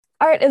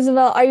All right,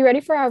 Isabel, are you ready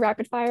for our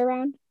rapid fire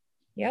round?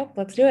 Yep,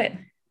 let's do it.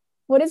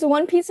 What is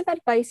one piece of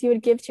advice you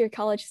would give to your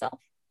college self?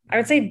 I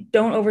would say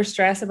don't over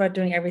stress about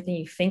doing everything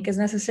you think is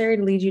necessary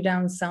to lead you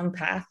down some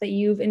path that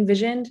you've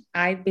envisioned.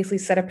 I basically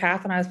set a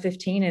path when I was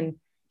 15 and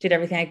did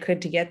everything I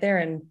could to get there.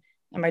 And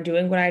am I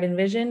doing what I'd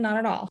envisioned? Not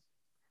at all.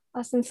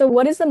 Austin, so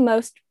what is the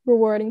most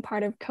rewarding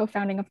part of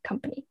co-founding a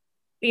company?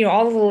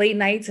 All of the late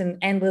nights and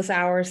endless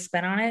hours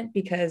spent on it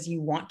because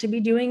you want to be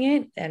doing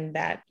it and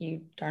that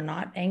you are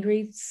not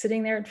angry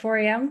sitting there at 4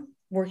 a.m.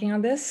 working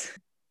on this.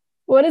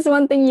 What is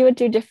one thing you would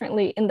do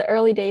differently in the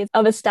early days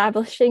of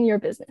establishing your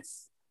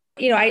business?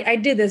 I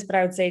did this, but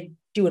I would say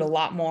do it a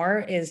lot more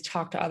is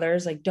talk to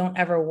others. Like, don't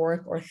ever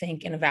work or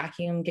think in a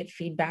vacuum, get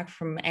feedback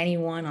from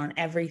anyone on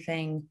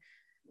everything,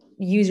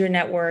 use your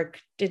network.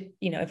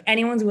 If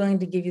anyone's willing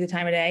to give you the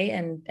time of day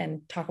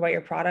and talk about your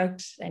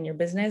product and your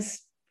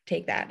business,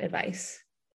 take that advice.